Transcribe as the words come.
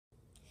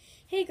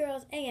Hey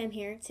girls, AM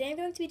here. Today I'm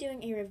going to be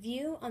doing a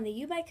review on the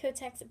U by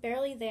Kotex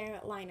Barely There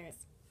liners.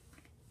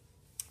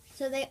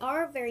 So they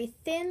are very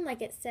thin,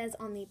 like it says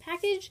on the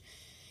package.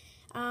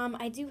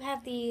 I do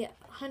have the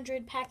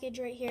 100 package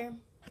right here.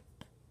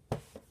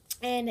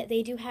 And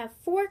they do have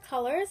 4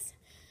 colors.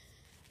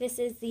 This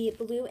is the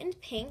blue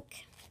and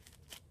pink,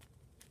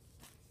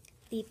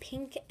 the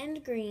pink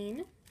and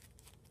green,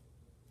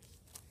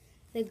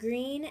 the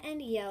green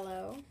and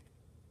yellow,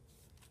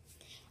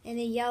 and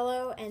the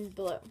yellow and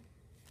blue.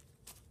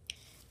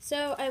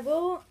 So I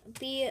will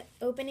be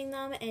opening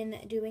them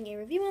and doing a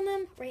review on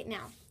them right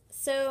now.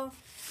 So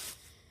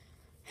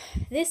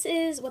this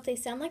is what they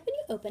sound like when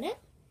you open it.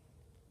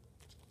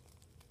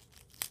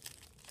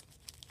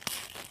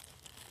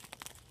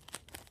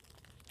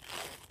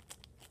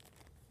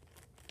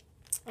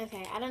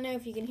 Okay, I don't know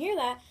if you can hear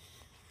that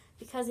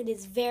because it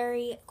is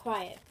very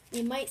quiet.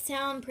 It might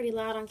sound pretty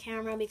loud on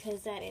camera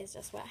because that is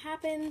just what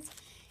happens.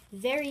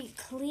 Very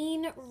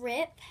clean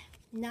rip,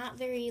 not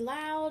very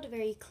loud,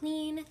 very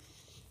clean.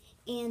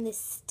 And the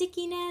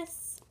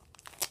stickiness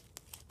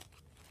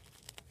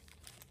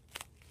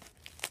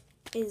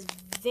is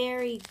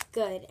very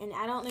good. And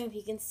I don't know if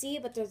you can see,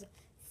 but there's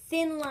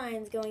thin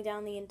lines going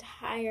down the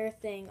entire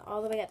thing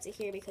all the way up to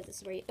here because this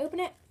is where you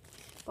open it.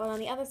 While on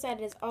the other side,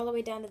 it is all the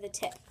way down to the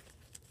tip.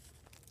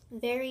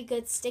 Very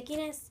good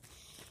stickiness.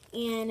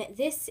 And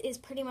this is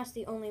pretty much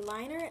the only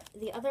liner.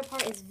 The other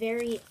part is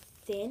very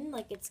thin,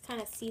 like it's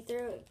kind of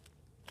see-through,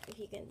 if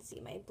you can see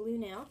my blue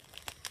now.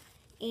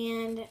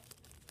 And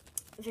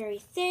very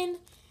thin,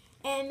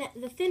 and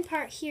the thin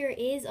part here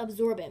is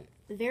absorbent,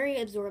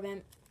 very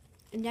absorbent.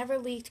 Never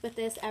leaked with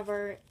this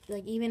ever,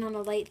 like even on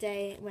a light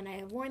day when I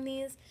have worn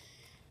these,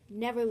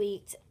 never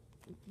leaked.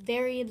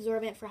 Very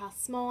absorbent for how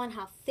small and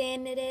how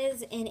thin it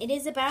is, and it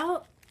is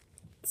about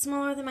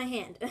smaller than my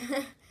hand.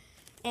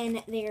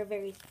 And they are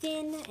very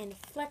thin and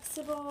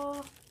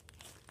flexible,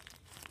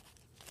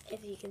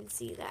 if you can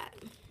see that.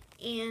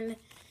 And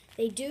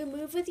they do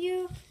move with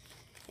you,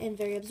 and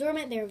very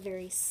absorbent. They're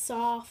very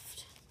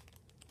soft.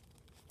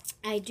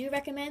 I do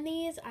recommend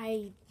these.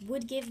 I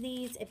would give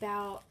these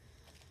about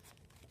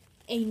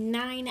a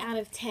 9 out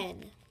of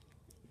 10.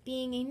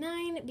 Being a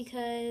 9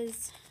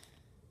 because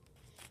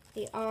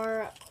they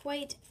are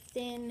quite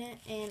thin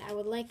and I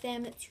would like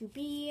them to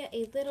be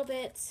a little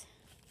bit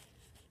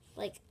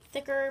like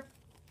thicker,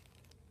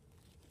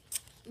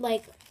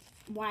 like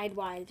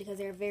wide because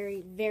they're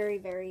very, very,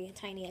 very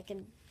tiny. I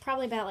can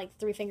probably about like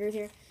 3 fingers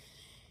here.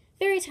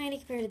 Very tiny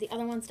compared to the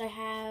other ones that I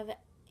have,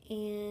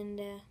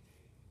 and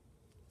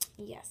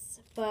yes,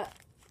 but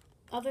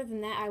other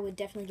than that, I would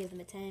definitely give them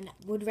a 10.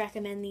 Would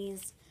recommend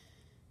these.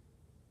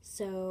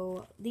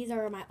 So these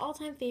are my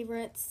all-time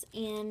favorites.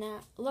 And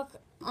look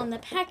on the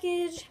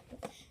package,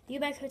 the U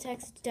by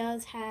Kotex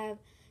does have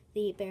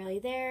the Barely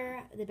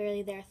There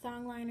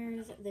thong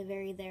liners, the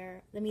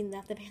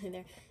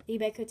U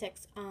by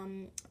Kotex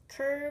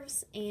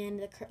curves,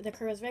 and the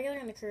curves regular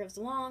and the curves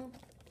long.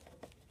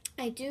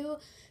 I do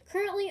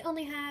currently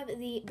only have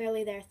the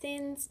Barely There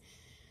thins.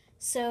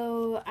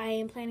 So I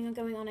am planning on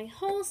going on a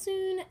haul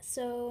soon.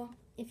 So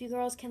if you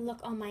girls can look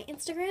on my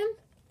Instagram,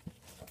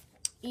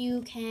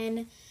 you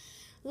can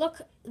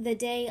look the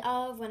day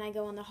of when I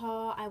go on the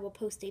haul. I will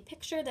post a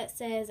picture that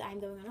says I'm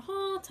going on a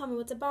haul. Tell me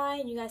what to buy,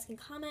 and you guys can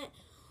comment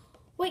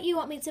what you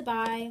want me to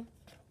buy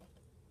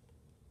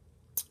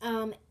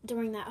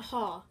during that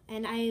haul.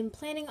 And I am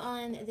planning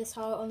on this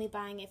haul only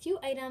buying a few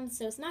items,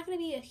 so it's not going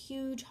to be a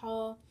huge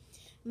haul.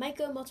 Might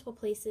go multiple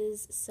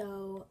places,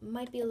 so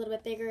might be a little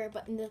bit bigger,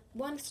 but in the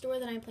one store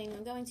that I'm planning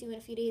on going to in a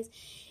few days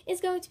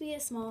is going to be a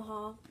small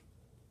haul.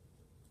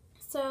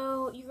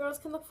 So you girls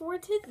can look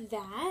forward to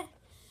that.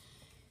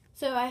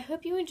 So I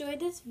hope you enjoyed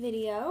this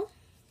video.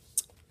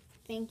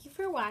 Thank you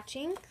for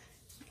watching.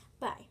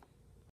 Bye.